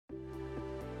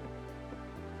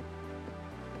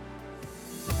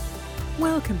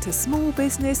Welcome to Small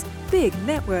Business, Big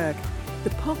Network,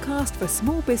 the podcast for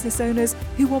small business owners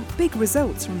who want big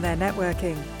results from their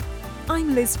networking.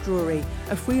 I'm Liz Drury,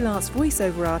 a freelance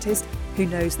voiceover artist who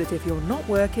knows that if you're not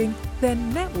working,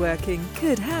 then networking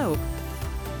could help.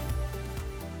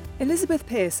 Elizabeth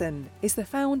Pearson is the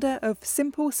founder of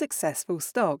Simple Successful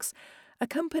Stocks, a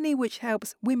company which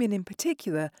helps women in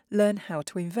particular learn how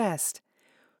to invest.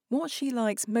 What she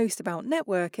likes most about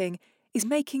networking is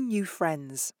making new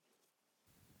friends.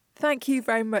 Thank you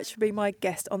very much for being my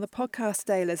guest on the podcast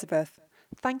today, Elizabeth.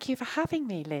 Thank you for having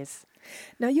me, Liz.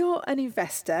 Now, you're an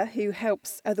investor who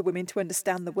helps other women to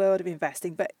understand the world of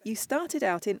investing, but you started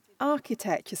out in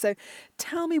architecture. So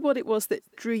tell me what it was that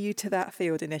drew you to that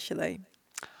field initially.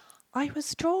 I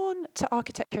was drawn to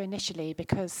architecture initially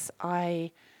because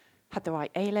I had the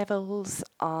right A-levels,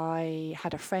 I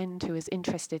had a friend who was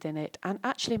interested in it, and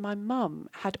actually my mum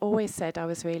had always said I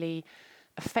was really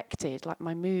affected, like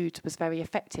my mood was very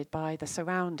affected by the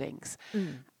surroundings.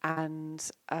 And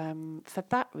for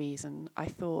that reason, I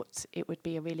thought it would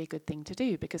be a really good thing to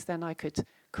do, because then I could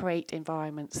create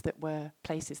environments that were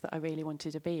places that I really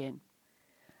wanted to be in.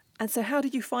 And so how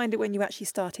did you find it when you actually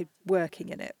started working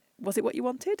in it? Was it what you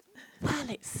wanted? Well,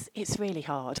 it's really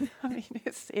hard. I mean,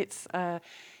 it's a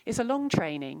long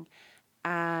training,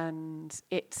 and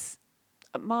it's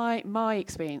my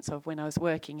experience of when I was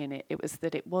working in it. It was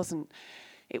that it wasn't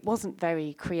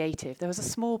very creative. There was a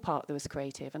small part that was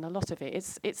creative, and a lot of it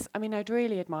it's. I mean, I'd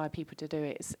really admire people to do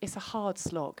it. It's a hard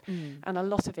slog, and a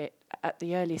lot of it at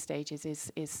the early stages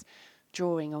is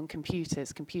drawing on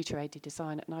computers, computer-aided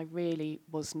design, and I really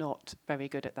was not very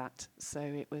good at that. So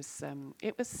it was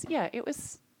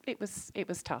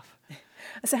tough.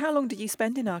 So how long did you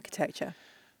spend in architecture?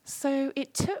 So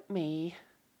it took me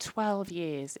 12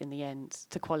 years in the end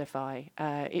to qualify.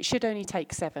 It should only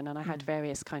take 7, and I had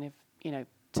various kind of,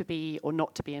 to be or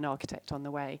not to be an architect on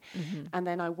the way. And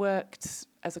then I worked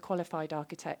as a qualified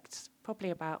architect probably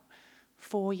about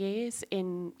 4 years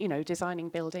in, designing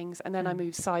buildings. And then I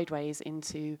moved sideways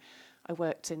I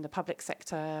worked in the public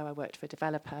sector, I worked for a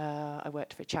developer, I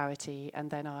worked for a charity, and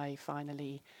then I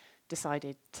finally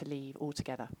decided to leave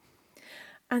altogether.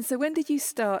 And so when did you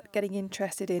start getting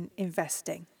interested in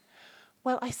investing?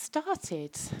 Well, I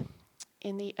started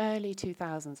in the early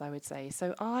 2000s, I would say.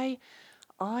 So I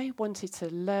wanted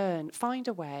to find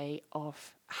a way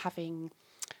of having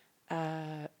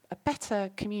a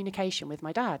better communication with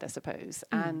my dad, I suppose.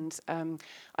 And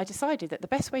I decided that the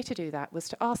best way to do that was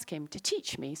to ask him to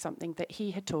teach me something that he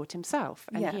had taught himself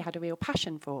and he had a real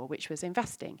passion for, which was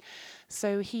investing.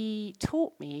 So he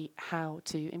taught me how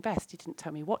to invest. He didn't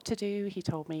tell me what to do. He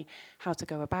told me how to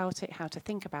go about it, how to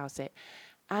think about it.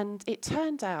 And it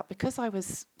turned out, because I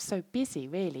was so busy,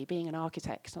 really, being an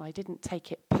architect, and I didn't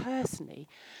take it personally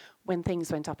when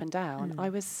things went up and down, I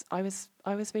was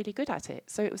really good at it.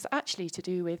 So it was really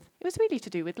to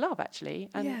do with love, actually,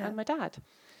 and my dad.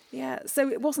 Yeah, so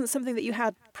it wasn't something that you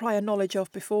had prior knowledge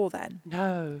of before then?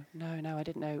 No, I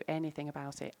didn't know anything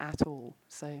about it at all.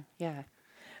 So, yeah.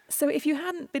 So if you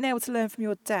hadn't been able to learn from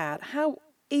your dad, how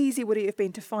easy would it have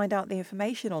been to find out the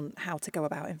information on how to go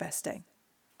about investing?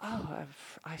 Oh,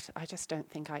 I just don't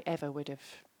think I ever would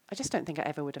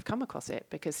have come across it,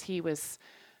 because he was,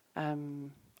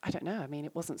 I don't know. I mean,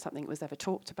 it wasn't something that was ever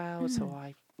talked about or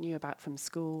I knew about from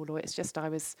school. Or it's just I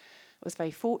was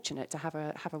very fortunate to have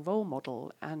a role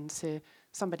model and to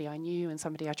somebody I knew and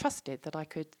somebody I trusted that I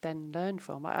could then learn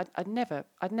from. I'd never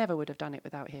would have done it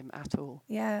without him at all.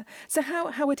 Yeah. So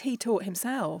how had he taught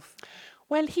himself?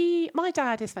 Well, my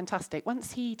dad is fantastic.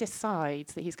 Once he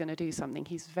decides that he's going to do something,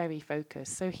 he's very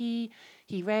focused. So he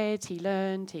read, he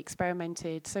learned, he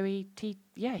experimented. So he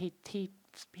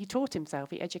taught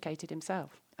himself, he educated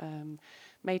himself,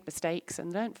 made mistakes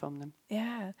and learnt from them.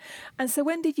 Yeah. And so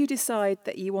when did you decide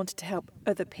that you wanted to help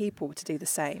other people to do the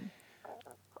same?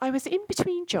 I was in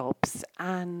between jobs,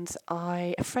 and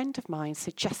a friend of mine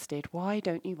suggested, why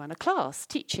don't you run a class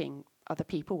teaching other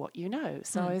people what you know?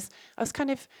 So I was kind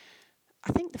of,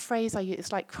 I think the phrase I use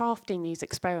is like crafting these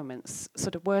experiments,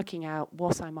 sort of working out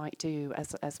what I might do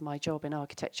as my job in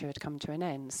architecture had come to an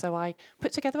end. So I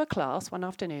put together a class one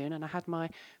afternoon, and I had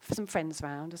some friends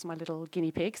round as my little guinea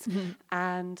pigs,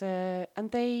 and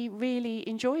they really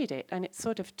enjoyed it, and it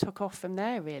sort of took off from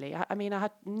there. Really, I mean, I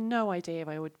had no idea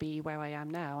I would be where I am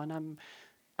now, and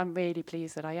I'm really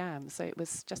pleased that I am. So it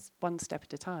was just one step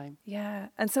at a time. Yeah.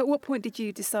 And so at what point did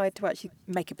you decide to actually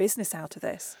make a business out of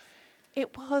this?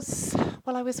 It was,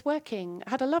 I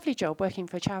had a lovely job working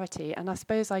for a charity, and I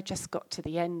suppose I just got to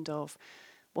the end of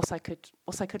what I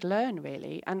could learn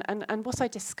really, and what I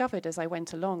discovered as I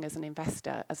went along as an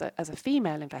investor, as a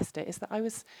female investor, is that I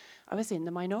was in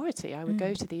the minority. I would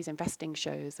go to these investing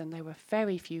shows, and there were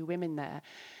very few women there,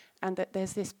 and that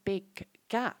there's this big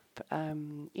gap.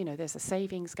 There's a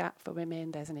savings gap for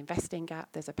women, there's an investing gap,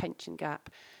 there's a pension gap,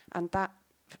 and that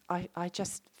I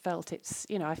just felt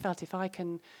I felt if I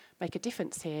can make a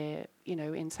difference here,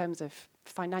 in terms of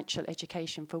financial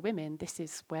education for women, this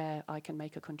is where I can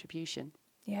make a contribution.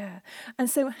 Yeah. And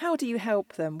so how do you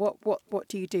help them? What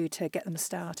do you do to get them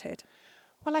started?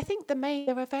 Well, I think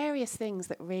there are various things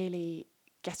that really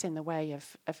get in the way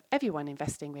of everyone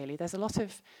investing, really. There are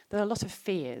a lot of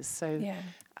fears. So,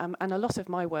 and a lot of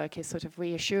my work is sort of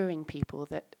reassuring people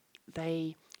that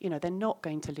they're not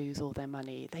going to lose all their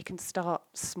money. They can start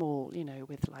small,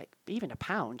 with like even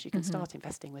 £1. You can start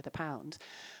investing with £1.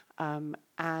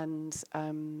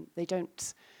 They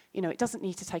don't, it doesn't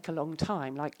need to take a long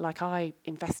time. Like I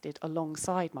invested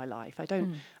alongside my life. I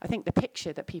think the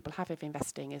picture that people have of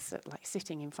investing is that like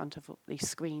sitting in front of these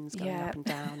screens going up and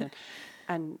down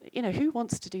and who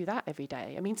wants to do that every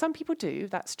day? I mean, some people do.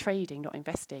 That's trading, not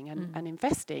investing. And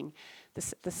investing,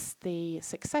 the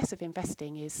success of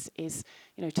investing is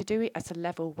to do it at a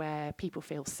level where people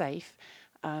feel safe,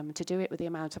 to do it with the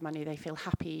amount of money they feel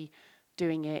happy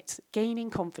doing it, gaining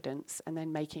confidence, and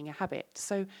then making a habit.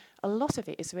 So a lot of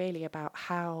it is really about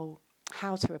how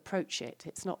to approach it.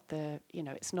 It's not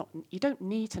you don't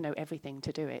need to know everything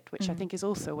to do it, which I think is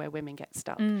also where women get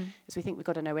stuck, is we think we've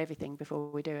got to know everything before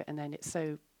we do it, and then it's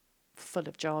so full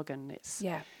of jargon, it's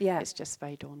just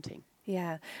very daunting.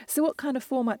 Yeah. So what kind of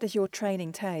format does your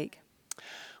training take?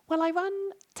 Well, I run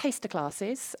taster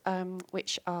classes,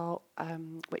 which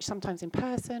sometimes in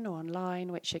person or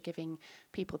online, which are giving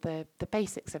people the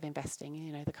basics of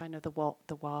investing, the kind of the what,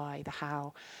 the why, the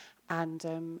how. And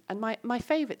my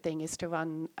favourite thing is to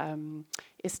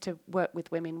work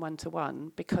with women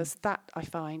one-to-one, because that I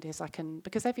find is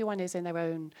because everyone is in their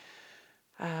own,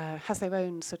 has their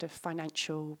own sort of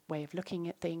financial way of looking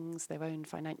at things, their own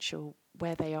financial,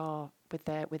 where they are with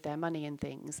their money and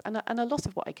things. And a lot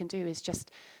of what I can do is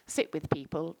just sit with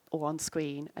people or on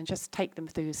screen and just take them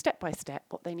through step by step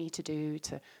what they need to do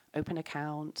to open an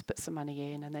account, put some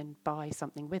money in, and then buy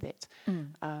something with it.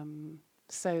 And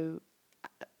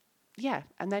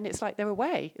then it's like they're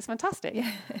away. It's fantastic.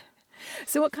 Yeah.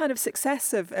 So what kind of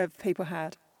success have people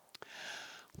had?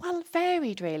 Well,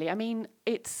 varied really. I mean,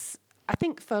 I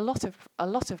think for a lot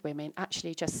of women,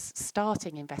 actually just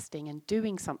starting investing and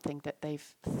doing something that they've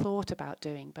thought about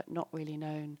doing but not really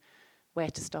known where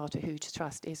to start or who to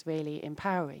trust is really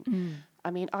empowering.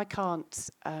 I mean, I can't,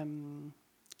 like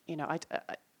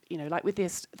with the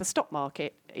stock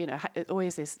market, it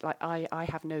always is like I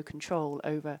have no control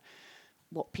over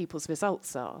what people's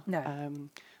results are. No.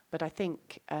 But I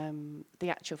think the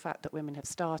actual fact that women have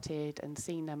started and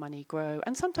seen their money grow,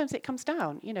 and sometimes it comes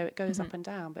down, it goes up and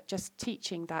down, but just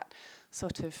teaching that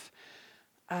sort of,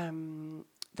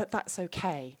 that's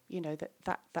okay,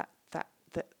 that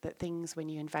things when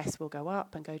you invest will go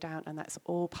up and go down, and that's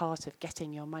all part of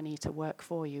getting your money to work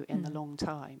for you in the long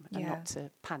time, and not to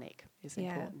panic is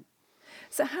important.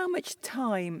 So how much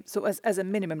time, so as a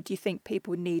minimum, do you think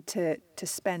people need to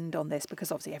spend on this?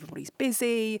 Because obviously everybody's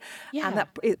busy, and that,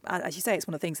 as you say, it's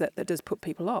one of the things that does put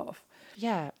people off.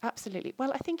 Yeah, absolutely.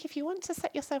 Well, I think if you want to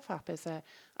set yourself up as I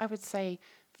would say,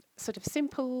 sort of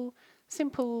simple,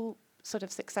 sort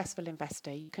of successful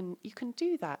investor, you can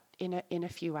do that in a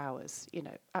few hours.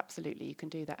 Absolutely, you can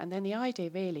do that. And then the idea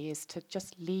really is to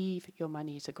just leave your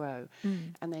money to grow,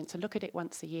 and then to look at it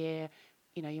once a year.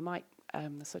 You might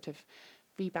sort of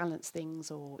rebalance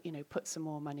things or, put some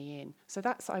more money in. So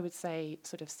that's, I would say,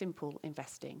 sort of simple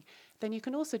investing. Then you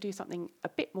can also do something a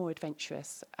bit more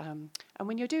adventurous. And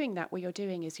when you're doing that, what you're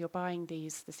doing is you're buying the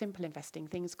simple investing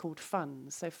things called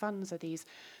funds. So funds are these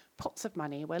pots of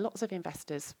money where lots of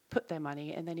investors put their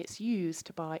money, and then it's used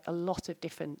to buy a lot of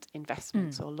different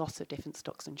investments or lots of different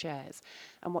stocks and shares.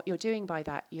 And what you're doing by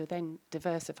that, you're then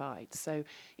diversified. So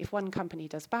if one company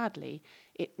does badly,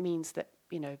 it means that,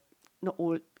 not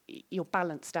all, you're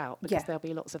balanced out, because there'll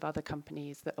be lots of other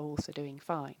companies that are also doing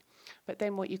fine. But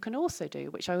then what you can also do,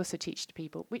 which I also teach to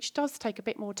people, which does take a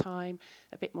bit more time,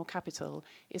 a bit more capital,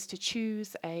 is to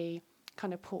choose a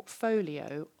kind of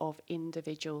portfolio of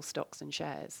individual stocks and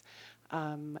shares.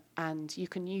 And you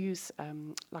can use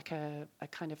like a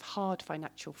kind of hard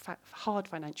financial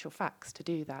facts to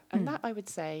do that. And that, I would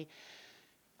say,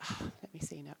 let me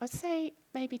see now. I'd say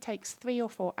maybe takes 3 or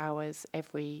 4 hours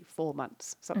every 4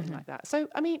 months, something like that. So,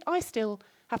 I mean, I still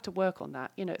have to work on that.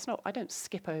 It's not, I don't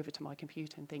skip over to my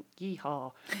computer and think,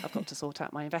 yeehaw, I've got to sort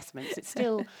out my investments. It's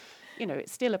still,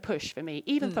 it's still a push for me,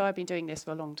 even though I've been doing this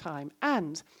for a long time.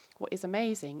 And what is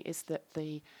amazing is that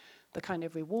the kind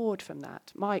of reward from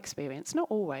that, my experience, not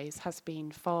always, has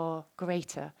been far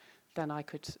greater than I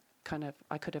could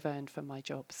have earned from my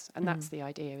jobs. And that's the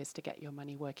idea, is to get your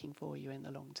money working for you in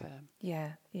the long term.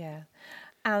 Yeah, yeah.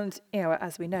 And,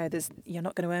 as we know, you're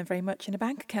not going to earn very much in a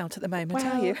bank account at the moment,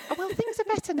 are you? Well, things are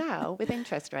better now with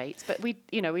interest rates, but we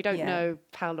don't know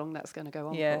how long that's going to go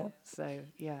on for. So,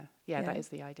 that is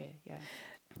the idea, yeah.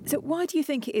 So why do you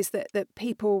think it is that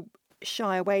people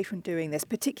shy away from doing this,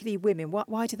 particularly women?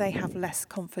 Why do they have less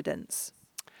confidence?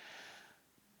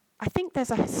 I think there's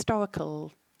a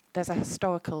historical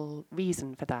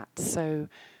reason for that. So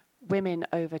women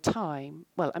over time,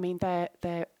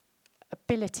 their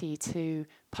ability to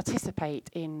participate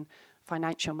in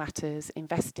financial matters,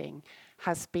 investing,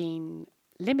 has been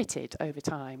limited over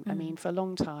time. I mean, for a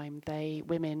long time,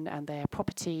 women and their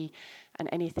property and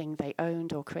anything they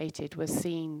owned or created was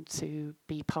seen to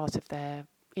be part of their,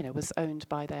 was owned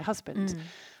by their husband.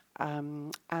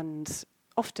 And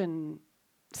often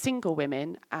single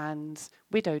women and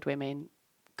widowed women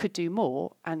could do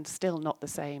more and still not the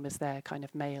same as their kind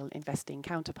of male investing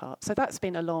counterpart. So that's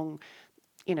been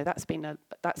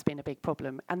that's been a big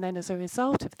problem. And then as a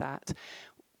result of that,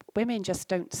 women just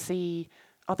don't see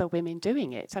other women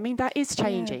doing it. I mean, that is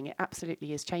changing. It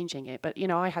absolutely is changing it. But,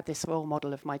 I had this role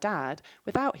model of my dad.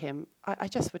 Without him, I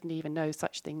just wouldn't even know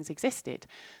such things existed.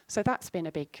 So that's been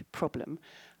a big problem.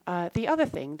 The other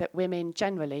thing, that women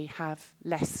generally have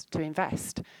less to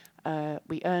invest.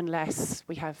 We earn less.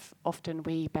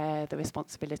 We bear the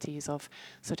responsibilities of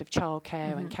sort of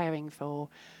childcare and caring for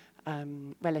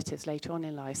relatives later on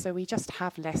in life. So we just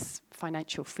have less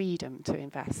financial freedom to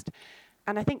invest.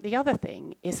 And I think the other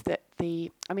thing is that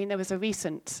there was a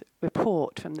recent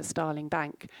report from the Starling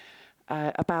Bank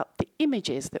about the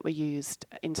images that were used,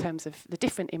 in terms of the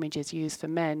different images used for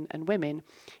men and women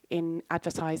in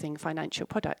advertising financial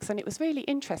products. And it was really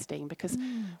interesting because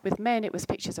with men it was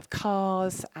pictures of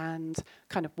cars and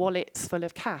kind of wallets full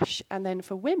of cash. And then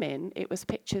for women it was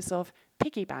pictures of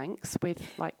piggy banks with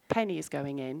like pennies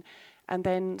going in, and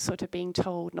then sort of being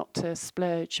told not to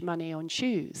splurge money on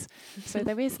shoes. So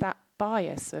there is that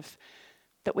bias of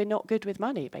that we're not good with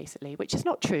money, basically, which is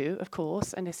not true, of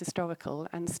course, and is historical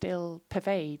and still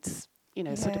pervades,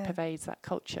 sort of pervades that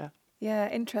culture. Yeah,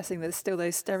 interesting. There's still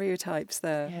those stereotypes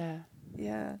there. Yeah.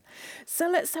 Yeah. So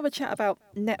let's have a chat about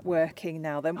networking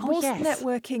now then. Was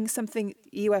networking something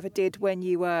you ever did when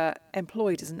you were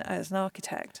employed as an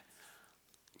architect?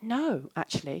 No,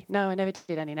 actually. No, I never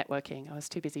did any networking. I was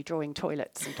too busy drawing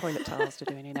toilets and toilet tiles to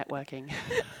do any networking.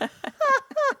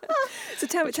 So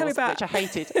tell me about... Which I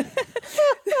hated.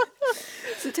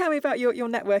 So tell me about your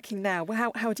networking now.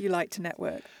 How do you like to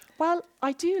network? Well,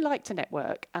 I do like to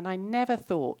network, and I never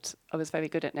thought I was very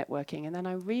good at networking. And then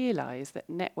I realised that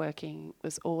networking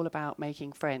was all about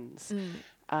making friends.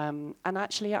 And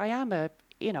actually,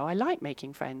 I like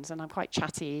making friends, and I'm quite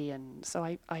chatty, and so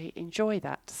I enjoy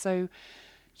that. So,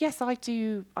 yes, I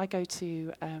do. I go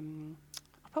to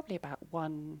probably about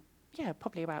one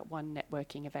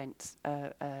networking event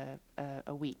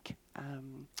a week,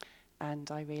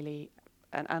 and I really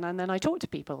and then I talk to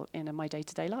people in my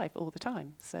day-to-day life all the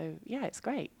time. So yeah, it's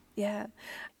great. Yeah.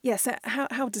 So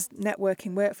how does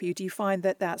networking work for you? Do you find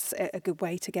that that's a good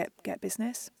way to get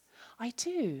business? I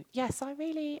do. Yes, I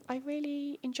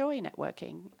really enjoy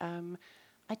networking.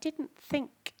 I didn't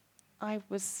think I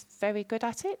was very good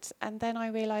at it, and then I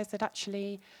realised that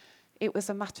actually it was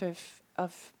a matter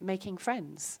of making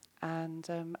friends,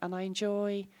 and I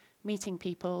enjoy meeting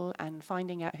people and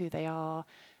finding out who they are,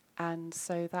 and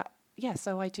so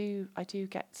I do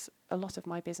get a lot of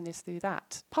my business through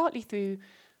that, partly through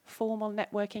formal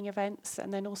networking events,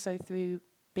 and then also through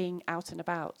being out and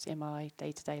about in my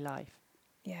day-to-day life.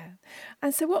 Yeah.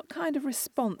 And so what kind of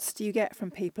response do you get from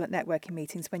people at networking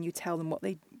meetings when you tell them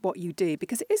what you do?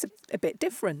 Because it is a bit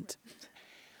different.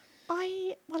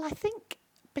 I think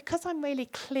because I'm really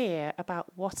clear about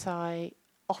what I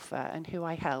offer and who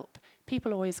I help,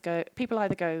 people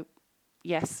either go,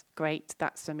 yes, great,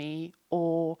 that's for me,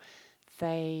 or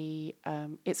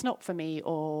it's not for me,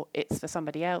 or it's for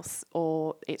somebody else,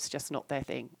 or it's just not their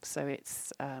thing. So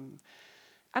it's,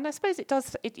 and I suppose it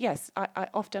does, yes, I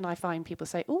often find people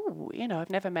say, oh, I've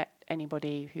never met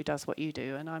anybody who does what you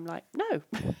do. And I'm like, no,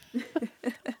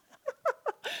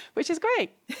 which is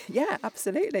great. Yeah,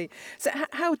 absolutely. So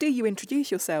how do you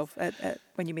introduce yourself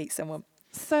when you meet someone?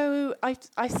 So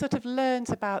I sort of learned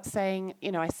about saying,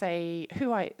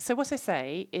 so what I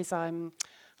say is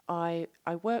I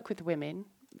work with women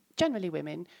generally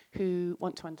women who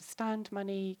want to understand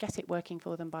money, get it working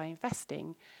for them by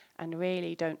investing, and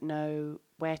really don't know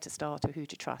where to start or who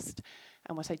to trust.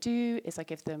 And what I do is I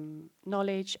give them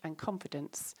knowledge and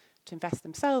confidence to invest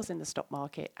themselves in the stock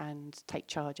market and take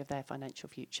charge of their financial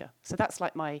future. So that's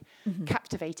like my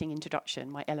captivating introduction,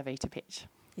 my elevator pitch.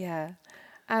 Yeah.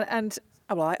 And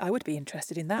well, I would be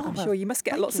interested in that. I'm sure you must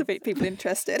get lots of people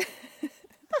interested.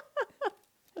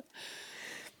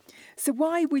 So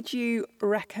why would you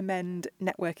recommend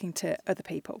networking to other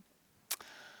people?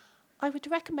 I would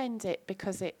recommend it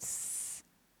because it's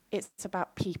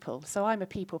about people. So I'm a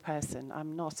people person.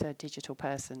 I'm not a digital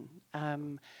person.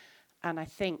 And I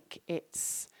think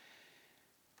it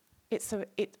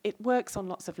works on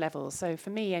lots of levels. So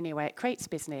for me anyway, it creates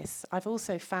business. I've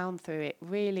also found through it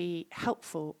really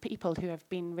helpful people who have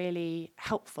been really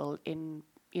helpful in,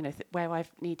 where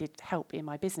I've needed help in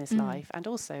my business life, and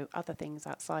also other things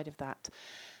outside of that.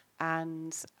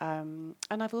 And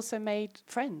I've also made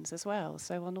friends as well.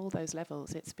 So on all those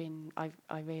levels, I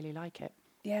really like it.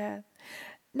 Yeah.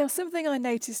 Now, something I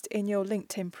noticed in your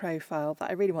LinkedIn profile that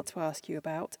I really want to ask you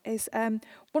about is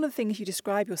one of the things you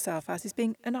describe yourself as is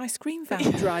being an ice cream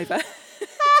van driver.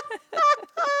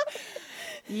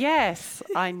 Yes,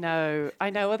 I know.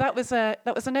 Well, that was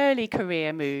an early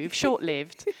career move,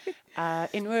 short-lived,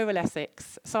 in rural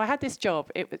Essex. So I had this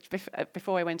job. It was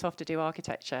before I went off to do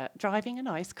architecture, driving an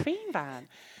ice cream van,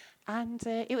 and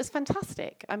it was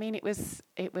fantastic. I mean, it was.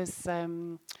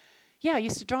 Yeah, I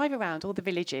used to drive around all the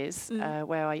villages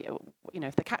where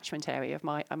the catchment area of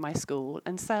my school,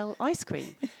 and sell ice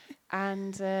cream.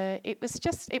 And it was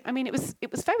just, it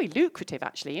was very lucrative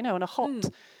actually. On a hot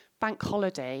bank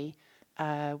holiday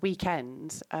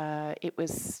weekend, it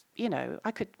was,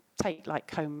 I could take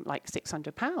home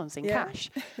 £600 in cash.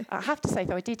 I have to say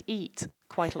though, I did eat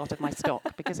quite a lot of my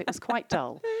stock because it was quite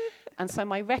dull. And so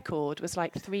my record was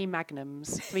 3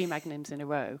 magnums in a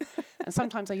row. And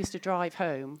sometimes I used to drive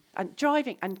home, and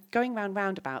driving and going round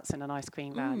roundabouts in an ice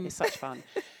cream van is such fun.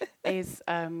 Is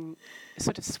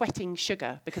sort of sweating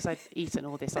sugar because I'd eaten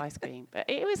all this ice cream. But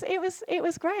it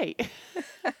was great.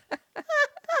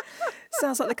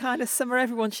 Sounds like the kind of summer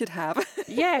everyone should have.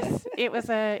 Yes, it was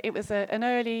an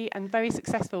early and very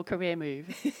successful career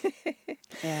move.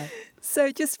 Yeah.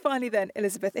 So just finally then,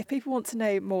 Elizabeth, if people want to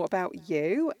know more about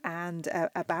you and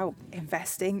about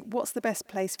investing, what's the best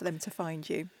place for them to find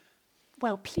you?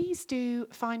 Well, please do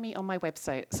find me on my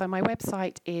website. So my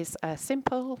website is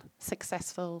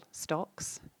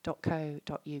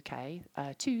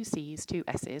simplesuccessfulstocks.co.uk. 2 C's, 2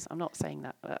 S's. I'm not saying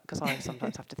that because I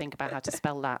sometimes have to think about how to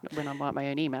spell that when I write my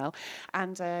own email.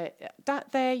 And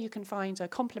there you can find a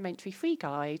complimentary free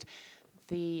guide.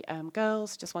 The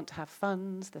girls just want to have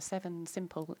funds, the 7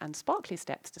 simple and sparkly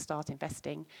steps to start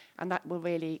investing, and that will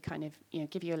really kind of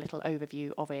give you a little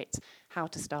overview of it, how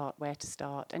to start, where to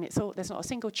start, and there's not a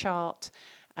single chart,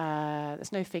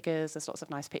 there's no figures, there's lots of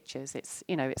nice pictures. It's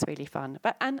it's really fun.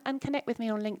 But and connect with me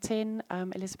on LinkedIn,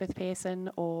 Elizabeth Pearson,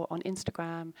 or on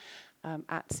Instagram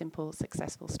at Simple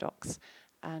Successful Stocks,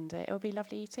 and it'll be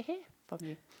lovely to hear from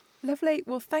you. Lovely.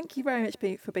 Well, thank you very much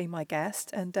for being my guest.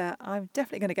 And I'm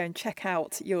definitely going to go and check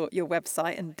out your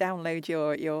website and download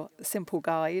your simple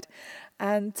guide.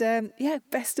 And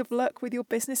best of luck with your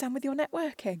business and with your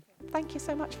networking. Thank you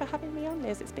so much for having me on,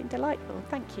 Liz. It's been delightful.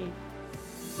 Thank you.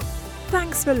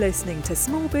 Thanks for listening to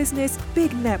Small Business,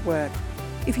 Big Network.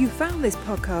 If you found this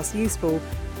podcast useful,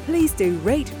 please do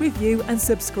rate, review and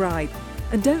subscribe.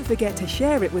 And don't forget to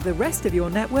share it with the rest of your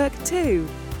network too.